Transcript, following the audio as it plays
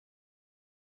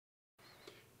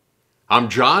I'm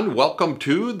John. Welcome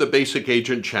to the Basic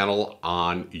Agent channel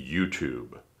on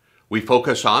YouTube. We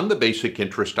focus on the basic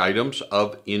interest items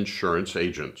of insurance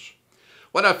agents.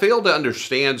 What I fail to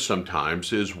understand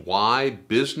sometimes is why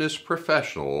business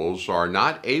professionals are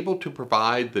not able to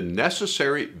provide the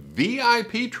necessary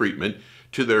VIP treatment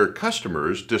to their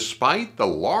customers despite the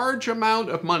large amount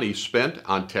of money spent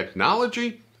on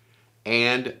technology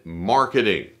and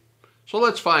marketing. So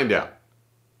let's find out.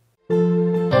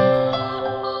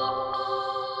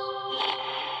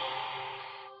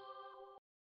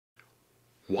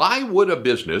 Why would a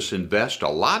business invest a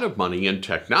lot of money in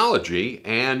technology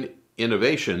and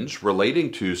innovations relating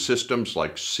to systems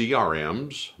like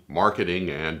CRMs, marketing,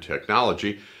 and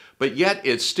technology, but yet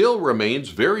it still remains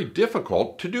very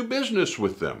difficult to do business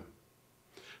with them?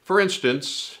 For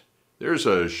instance, there's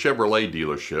a Chevrolet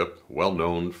dealership well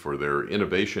known for their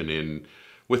innovation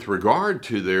with regard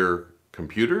to their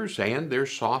computers and their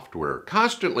software,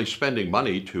 constantly spending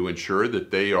money to ensure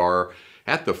that they are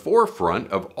at the forefront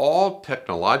of all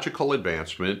technological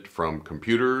advancement, from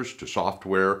computers to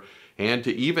software and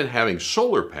to even having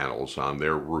solar panels on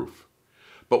their roof.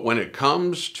 But when it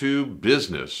comes to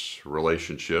business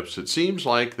relationships, it seems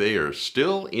like they are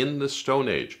still in the Stone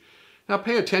Age. Now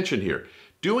pay attention here.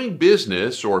 Doing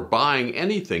business or buying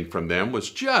anything from them was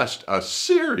just a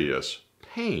serious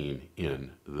pain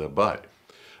in the butt.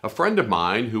 A friend of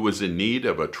mine who was in need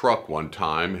of a truck one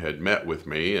time had met with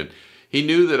me, and he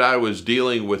knew that I was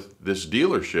dealing with this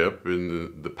dealership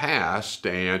in the past,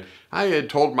 and I had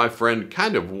told my friend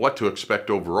kind of what to expect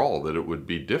overall, that it would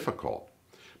be difficult.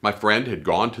 My friend had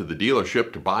gone to the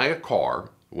dealership to buy a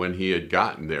car. When he had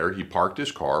gotten there, he parked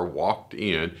his car, walked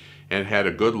in, and had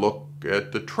a good look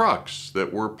at the trucks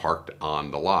that were parked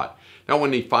on the lot. Now,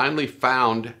 when he finally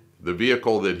found the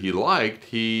vehicle that he liked,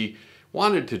 he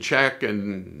wanted to check,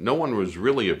 and no one was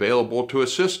really available to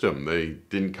assist him. They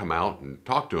didn't come out and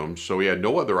talk to him, so he had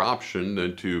no other option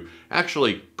than to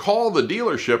actually call the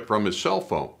dealership from his cell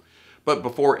phone. But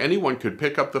before anyone could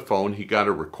pick up the phone, he got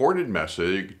a recorded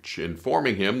message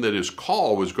informing him that his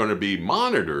call was going to be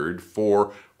monitored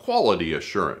for quality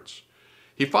assurance.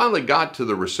 He finally got to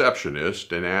the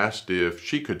receptionist and asked if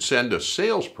she could send a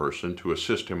salesperson to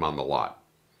assist him on the lot.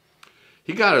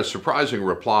 He got a surprising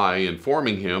reply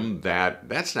informing him that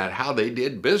that's not how they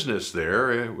did business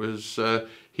there. It was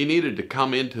he needed to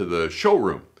come into the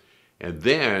showroom. And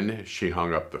then she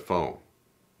hung up the phone.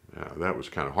 Now, that was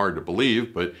kind of hard to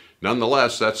believe, but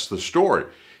nonetheless, that's the story.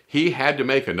 He had to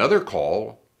make another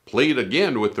call, plead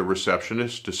again with the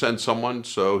receptionist to send someone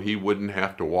so he wouldn't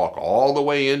have to walk all the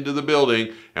way into the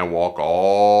building and walk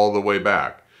all the way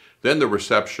back. Then the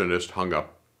receptionist hung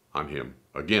up on him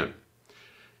again.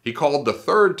 He called the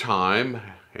third time,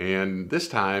 and this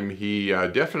time he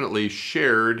definitely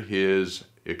shared his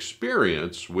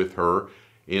experience with her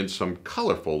in some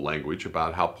colorful language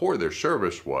about how poor their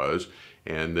service was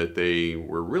and that they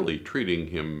were really treating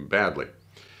him badly.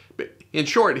 In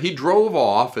short, he drove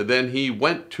off, and then he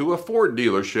went to a Ford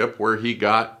dealership where he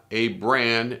got a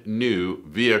brand new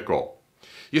vehicle.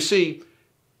 You see,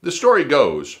 the story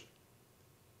goes,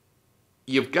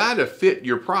 you've got to fit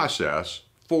your process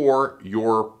for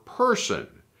your person,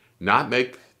 not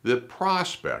make the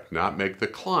prospect, not make the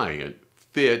client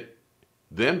fit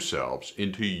themselves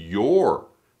into your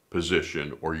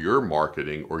position or your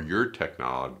marketing or your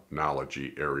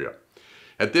technology area.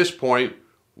 At this point,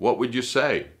 what would you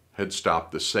say had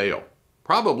stopped the sale?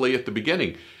 Probably at the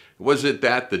beginning. Was it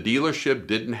that the dealership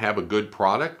didn't have a good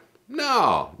product?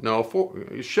 No,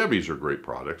 Chevys are great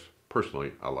products.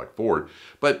 Personally, I like Ford,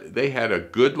 but they had a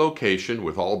good location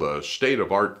with all the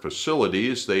state-of-art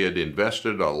facilities. They had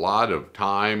invested a lot of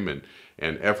time and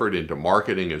effort into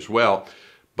marketing as well.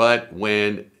 But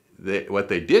what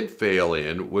they did fail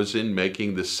in was in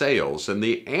making the sales. And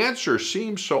the answer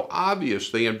seems so obvious.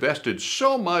 They invested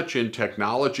so much in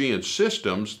technology and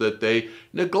systems that they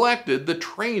neglected the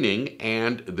training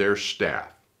and their staff.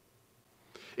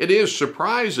 It is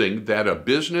surprising that a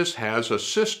business has a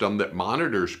system that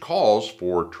monitors calls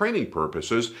for training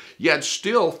purposes, yet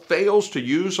still fails to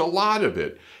use a lot of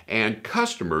it, and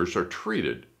customers are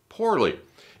treated poorly.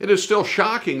 It is still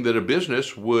shocking that a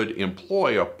business would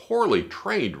employ a poorly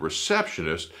trained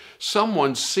receptionist,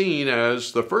 someone seen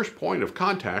as the first point of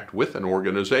contact with an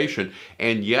organization,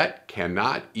 and yet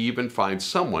cannot even find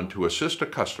someone to assist a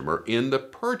customer in the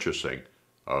purchasing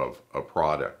of a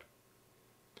product.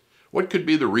 What could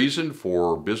be the reason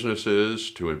for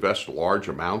businesses to invest large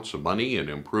amounts of money in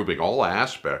improving all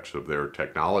aspects of their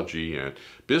technology and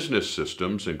business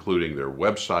systems, including their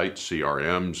websites,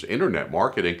 CRMs, internet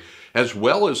marketing, as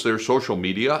well as their social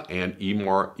media and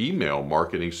email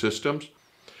marketing systems?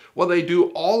 Well, they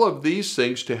do all of these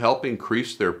things to help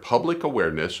increase their public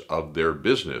awareness of their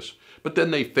business, but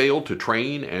then they fail to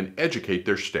train and educate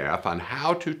their staff on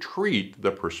how to treat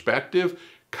the prospective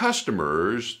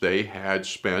customers they had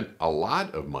spent a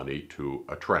lot of money to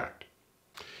attract.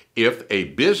 If a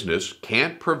business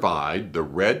can't provide the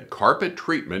red carpet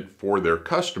treatment for their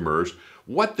customers,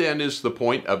 what then is the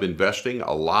point of investing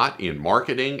a lot in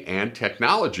marketing and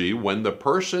technology when the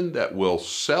person that will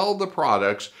sell the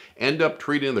products end up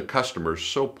treating the customers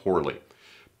so poorly?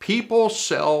 People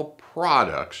sell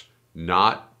products,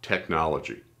 not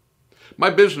technology. My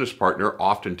business partner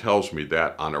often tells me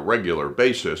that on a regular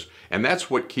basis, and that's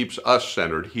what keeps us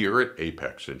centered here at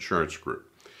Apex Insurance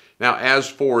Group. Now, as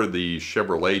for the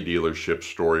Chevrolet dealership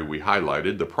story we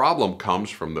highlighted, the problem comes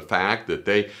from the fact that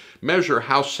they measure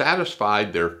how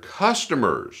satisfied their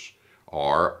customers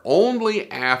are only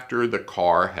after the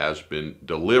car has been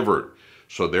delivered.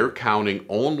 So they're counting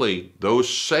only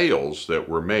those sales that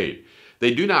were made.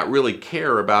 They do not really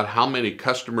care about how many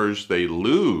customers they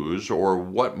lose or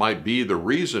what might be the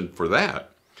reason for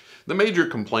that. The major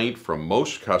complaint from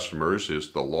most customers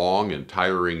is the long and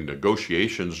tiring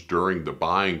negotiations during the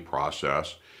buying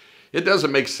process. It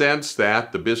doesn't make sense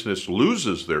that the business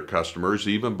loses their customers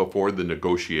even before the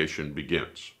negotiation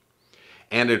begins.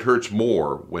 And it hurts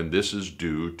more when this is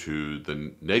due to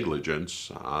the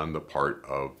negligence on the part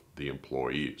of the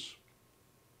employees.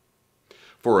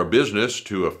 For a business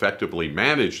to effectively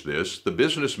manage this, the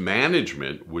business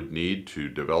management would need to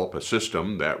develop a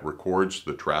system that records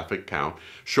the traffic count,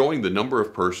 showing the number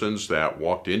of persons that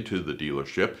walked into the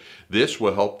dealership. This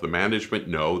will help the management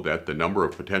know that the number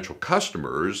of potential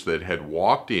customers that had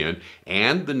walked in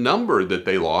and the number that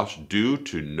they lost due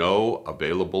to no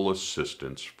available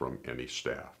assistance from any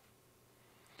staff.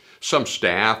 Some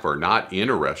staff are not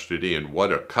interested in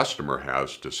what a customer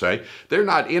has to say. They're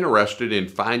not interested in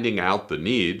finding out the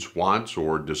needs, wants,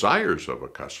 or desires of a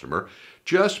customer.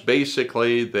 Just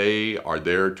basically, they are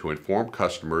there to inform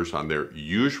customers on their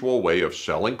usual way of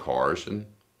selling cars, and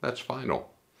that's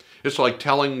final. It's like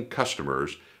telling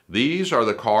customers, these are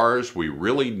the cars we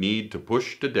really need to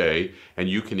push today, and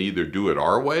you can either do it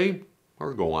our way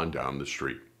or go on down the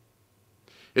street.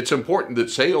 It's important that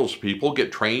salespeople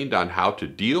get trained on how to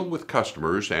deal with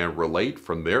customers and relate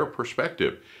from their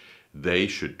perspective. They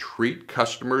should treat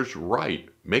customers right,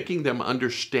 making them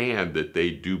understand that they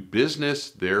do business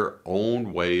their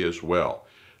own way as well.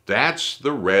 That's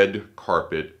the red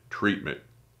carpet treatment.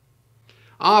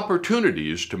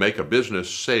 Opportunities to make a business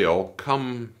sale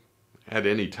come at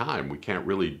any time. We can't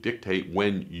really dictate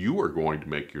when you are going to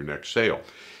make your next sale.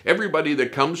 Everybody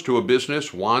that comes to a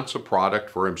business wants a product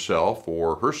for himself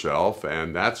or herself,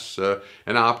 and that's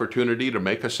an opportunity to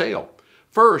make a sale.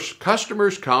 First,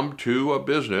 customers come to a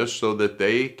business so that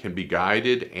they can be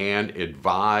guided and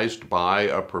advised by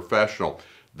a professional.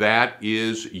 That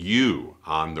is you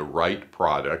on the right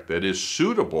product that is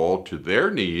suitable to their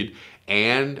need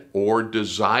and or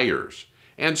desires.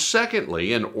 And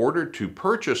secondly, in order to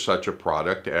purchase such a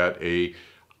product at a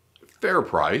fair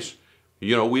price,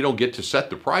 we don't get to set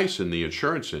the price in the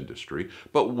insurance industry,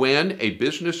 but when a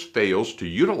business fails to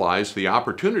utilize the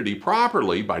opportunity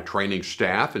properly by training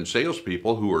staff and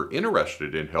salespeople who are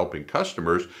interested in helping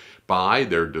customers buy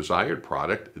their desired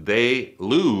product, they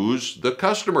lose the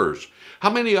customers.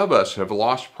 How many of us have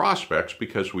lost prospects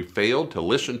because we failed to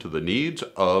listen to the needs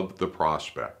of the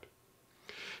prospect?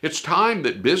 It's time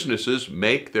that businesses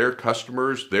make their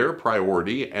customers their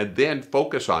priority and then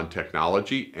focus on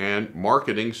technology and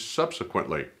marketing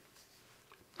subsequently.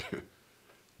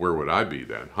 Where would I be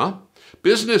then, huh?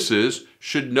 Businesses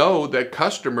should know that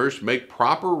customers make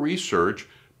proper research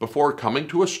before coming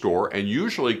to a store and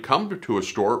usually come to a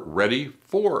store ready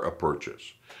for a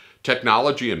purchase.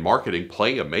 Technology and marketing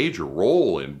play a major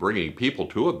role in bringing people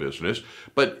to a business,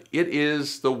 but it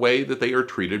is the way that they are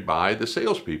treated by the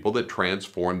salespeople that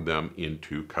transform them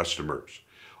into customers.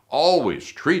 Always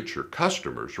treat your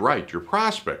customers right, your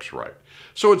prospects right.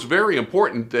 So it's very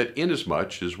important that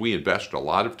inasmuch as we invest a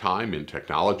lot of time in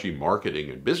technology,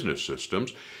 marketing, and business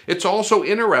systems, it's also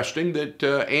interesting that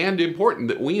and important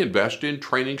that we invest in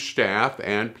training staff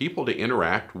and people to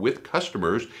interact with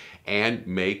customers and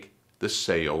make the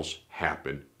sales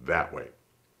happen that way.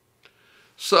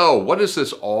 So, what does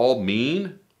this all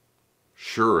mean?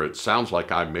 Sure, it sounds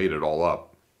like I made it all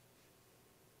up.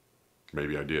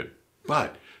 Maybe I did.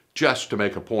 But just to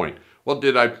make a point, well,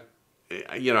 did I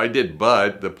I did,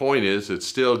 but the point is, it's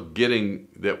still getting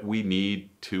that we need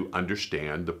to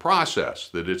understand the process,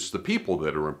 that it's the people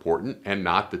that are important and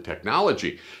not the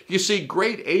technology. You see,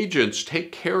 great agents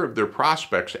take care of their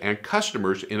prospects and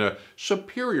customers in a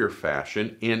superior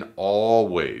fashion in all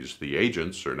ways. The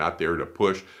agents are not there to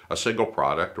push a single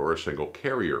product or a single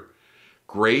carrier.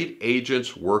 Great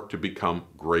agents work to become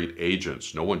great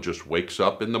agents. No one just wakes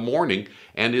up in the morning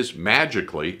and is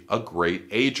magically a great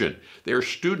agent. They're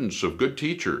students of good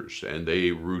teachers, and they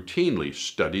routinely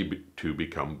study to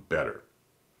become better.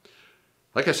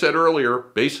 Like I said earlier,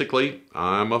 basically,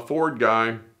 I'm a Ford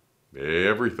guy.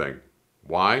 Everything.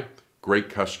 Why? Great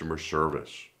customer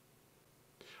service.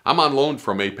 I'm on loan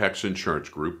from Apex Insurance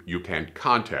Group. You can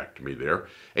contact me there.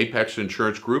 Apex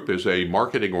Insurance Group is a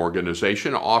marketing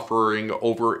organization offering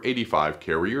over 85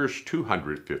 carriers,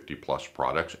 250 plus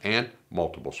products, and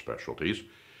multiple specialties.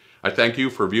 I thank you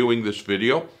for viewing this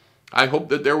video. I hope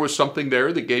that there was something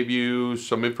there that gave you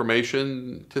some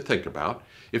information to think about.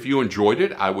 If you enjoyed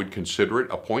it, I would consider it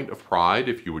a point of pride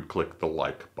if you would click the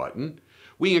like button.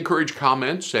 We encourage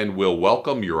comments and will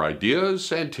welcome your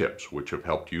ideas and tips which have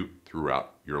helped you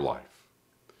throughout your life.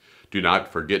 Do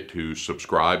not forget to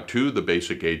subscribe to the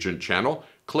Basic Agent channel.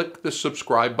 Click the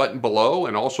subscribe button below,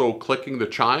 and also clicking the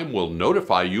chime will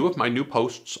notify you of my new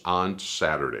posts on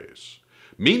Saturdays.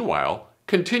 Meanwhile,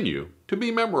 continue to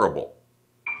be memorable.